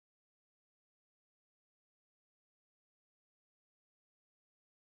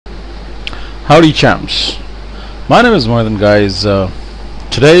Howdy champs, my name is Mohit and guys,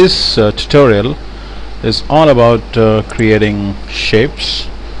 today's tutorial is all about creating shapes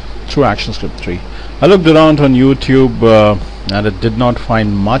through Actionscript 3. I looked around on YouTube and I did not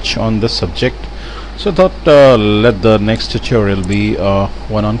find much on this subject, so I thought let the next tutorial be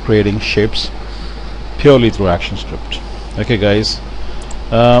one on creating shapes purely through Actionscript. Okay guys,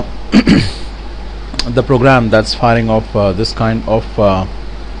 the program that's firing off this kind of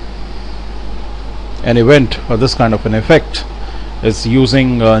an event or this kind of an effect is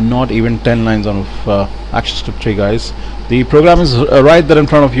using not even 10 lines of Actionscript 3 guys. The program is right there in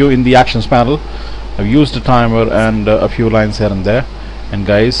front of you in the actions panel. I've used a timer and a few lines here and there, and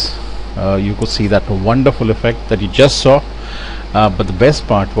guys, you could see that wonderful effect that you just saw, but the best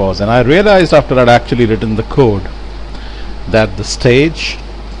part was, and I realized after I'd actually written the code, that the stage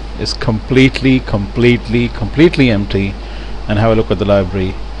is completely empty. And have a look at the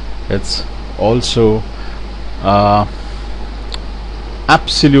library, it's also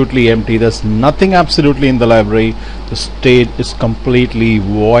absolutely empty. There's nothing absolutely in the library. The stage is completely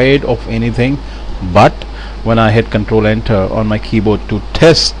void of anything. But when I hit Control Enter on my keyboard to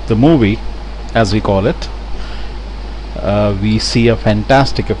test the movie, as we call it, we see a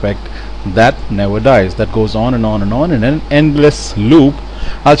fantastic effect that never dies, that goes on and on and on in an endless loop.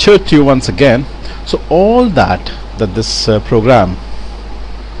 I'll show it to you once again. So all that this program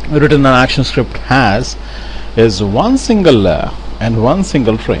written in Actionscript has is one single layer and one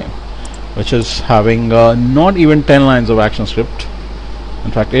single frame, which is having not even 10 lines of Actionscript,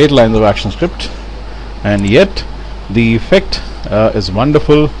 in fact 8 lines of Actionscript, and yet the effect is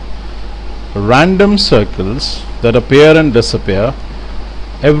wonderful. Random circles that appear and disappear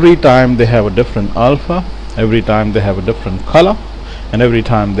every time they have a different alpha, every time they have a different color, and every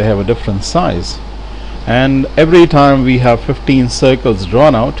time they have a different size. And every time we have 15 circles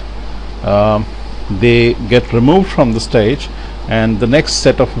drawn out, they get removed from the stage, and the next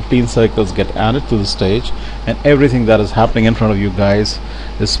set of 15 circles get added to the stage, and everything that is happening in front of you guys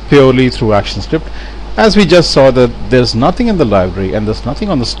is purely through Actionscript. As we just saw, that there's nothing in the library and there's nothing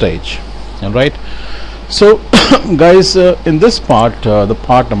on the stage. Alright, so guys, in this part, the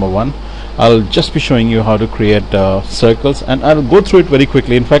part number 1, I'll just be showing you how to create circles, and I'll go through it very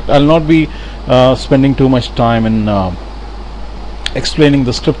quickly. In fact, I'll not be spending too much time in explaining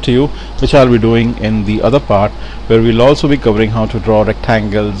the script to you, which I'll be doing in the other part, where we'll also be covering how to draw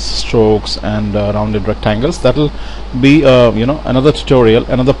rectangles, strokes, and rounded rectangles. That'll be another tutorial,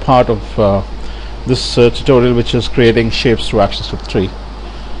 another part of this tutorial, which is creating shapes through Actionscript 3.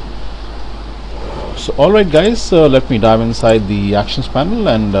 So alright guys, let me dive inside the actions panel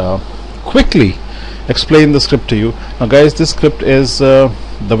and quickly explain the script to you. Now guys, this script is the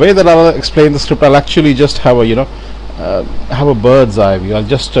way that I'll explain the script. I'll actually just have a have a bird's eye view. I'll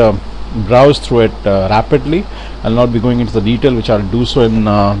just browse through it rapidly. I'll not be going into the detail, which I'll do so in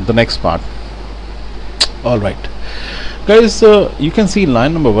the next part. Alright guys, you can see in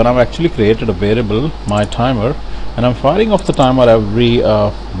line number 1 I've actually created a variable, my timer, and I'm firing off the timer every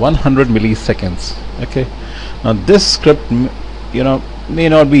 100 milliseconds. Okay, now this script may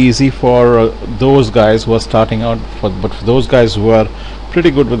not be easy for those guys who are starting out, but for those guys who are pretty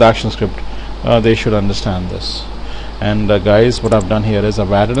good with Actionscript, they should understand this. And guys, what I've done here is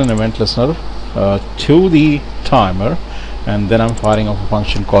I've added an event listener to the timer, and then I'm firing off a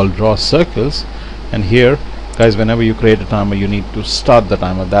function called draw circles. And here guys, whenever you create a timer, you need to start the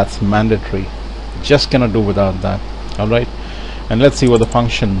timer. That's mandatory, just cannot do without that. Alright, and let's see what the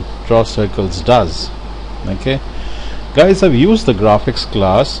function draw circles does. Okay guys, I've used the graphics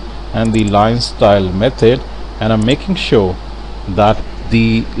class and the line style method, and I'm making sure that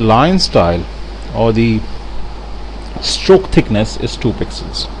the line style or the stroke thickness is 2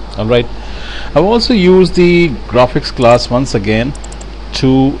 pixels. Alright, I've also used the graphics class once again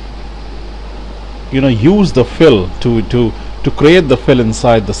to use the fill to create the fill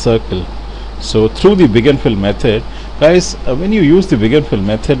inside the circle. So through the begin fill method, guys, when you use the begin fill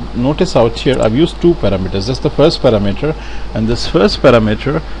method, notice out here I've used 2 parameters. That's the first parameter, and this first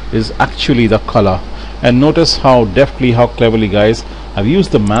parameter is actually the color. And notice how deftly, how cleverly guys, I've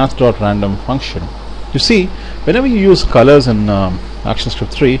used the math.random function. You see, whenever you use colors in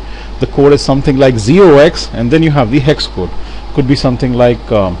Actionscript 3, the code is something like 0x, and then you have the hex code. Could be something like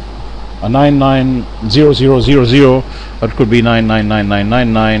a 990000, or it could be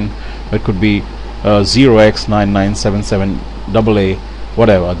 999999, it could be 0x9977AA,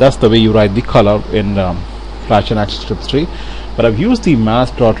 whatever. That's the way you write the color in Flash and Actionscript 3. But I've used the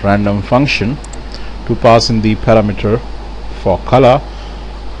math.random function to pass in the parameter for color,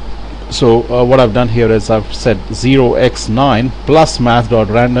 So what I've done here is I've set 0x9 plus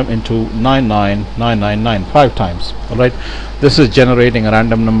math.random into 99999 5 times. Alright, this is generating a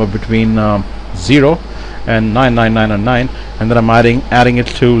random number between 0 and 99999, and then I'm adding it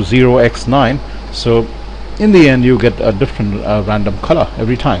to 0x9. So in the end you get a different random color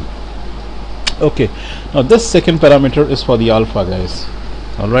every time. Okay, now this second parameter is for the alpha, guys.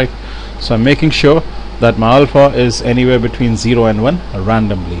 Alright, so I'm making sure that my alpha is anywhere between 0 and 1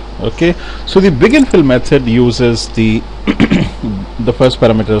 randomly. Okay, so the begin fill method uses the the first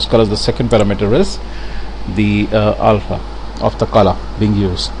parameter is colors, the second parameter is the alpha of the color being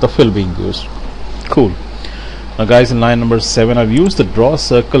used, the fill being used. Cool. Now guys, in line number 7 I've used the draw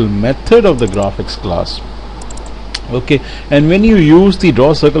circle method of the graphics class. Okay, and when you use the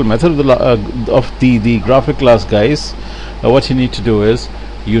draw circle method of the graphic class, guys, what you need to do is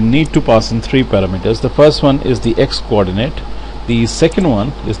you need to pass in 3 parameters. The first one is the x coordinate, the second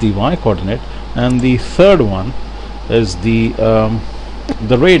one is the y coordinate, and the third one is the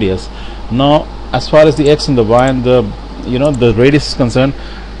radius. Now as far as the x and the y and the radius is concerned,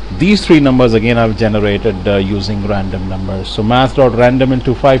 these 3 numbers again I've generated using random numbers. So math.random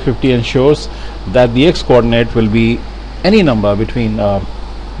into 550 ensures that the x coordinate will be any number between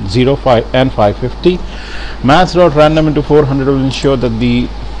 0, 5 and 550. Math.random into 400 will ensure that the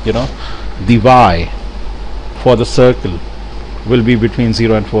y for the circle will be between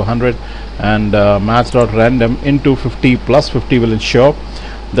 0 and 400, and math.random into 50 plus 50 will ensure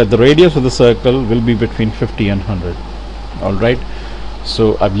that the radius of the circle will be between 50 and 100. Alright,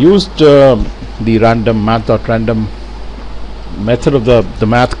 so I've used the random math.random method of the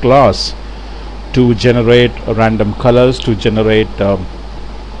math class to generate random colors, to generate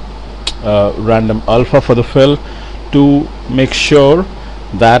random alpha for the fill, to make sure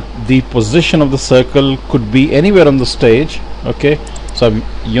that the position of the circle could be anywhere on the stage. Okay, so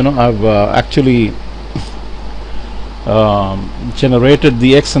I've actually generated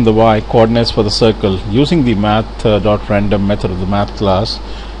the x and the y coordinates for the circle using the math.random method of the math class,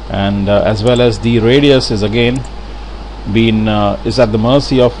 and as well as the radius is again is at the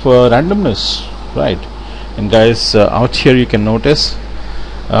mercy of randomness, right? And guys, out here you can notice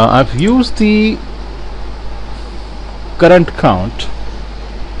I've used the current count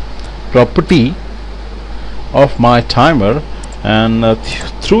property of my timer, and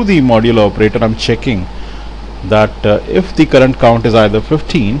through the modulo operator I'm checking that if the current count is either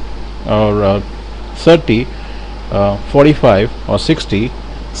 15 or 30, 45 or 60,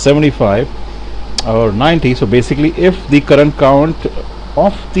 75 or 90. So basically if the current count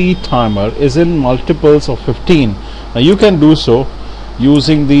of the timer is in multiples of 15, now you can do so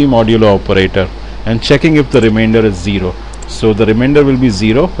using the modulo operator and checking if the remainder is 0. So the remainder will be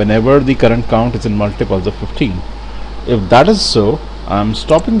 0 whenever the current count is in multiples of 15. If that is so, I'm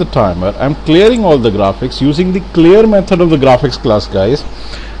stopping the timer, I'm clearing all the graphics using the clear method of the graphics class, guys,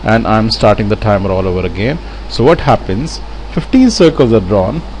 and I'm starting the timer all over again. So what happens, 15 circles are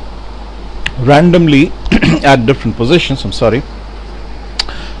drawn randomly at different positions,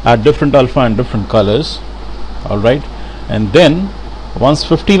 at different alpha and different colors. Alright, and then once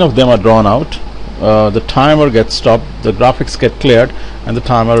 15 of them are drawn out, the timer gets stopped, the graphics get cleared, and the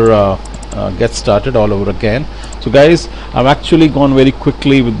timer gets started all over again. So guys, I've actually gone very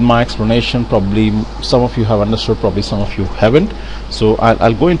quickly with my explanation. Probably some of you have understood, probably some of you haven't. So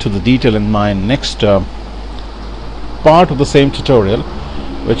I'll go into the detail in my next part of the same tutorial,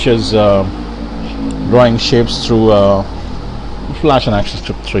 which is drawing shapes through Flash and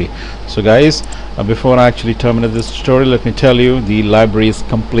Actionscript 3. So guys, before I actually terminate this tutorial, let me tell you the library is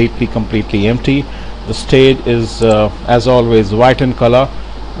completely empty. The stage is as always white in color,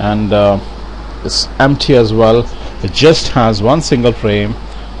 and it's empty as well. It just has one single frame,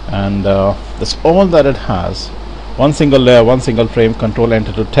 and that's all that it has. One single layer, one single frame. Control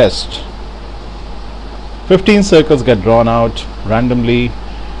enter to test. 15 circles get drawn out randomly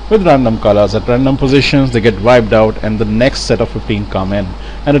with random colors at random positions. They get wiped out, and the next set of 15 come in,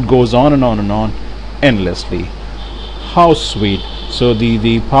 and it goes on and on and on endlessly. How sweet. So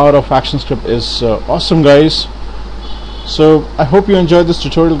the power of Actionscript is awesome, guys. So I hope you enjoyed this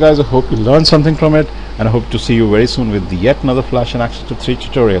tutorial, guys. I hope you learned something from it, and I hope to see you very soon with yet another Flash and Actionscript 3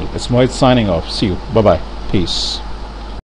 tutorial. It's Mohit signing off. See you. Bye bye. Peace.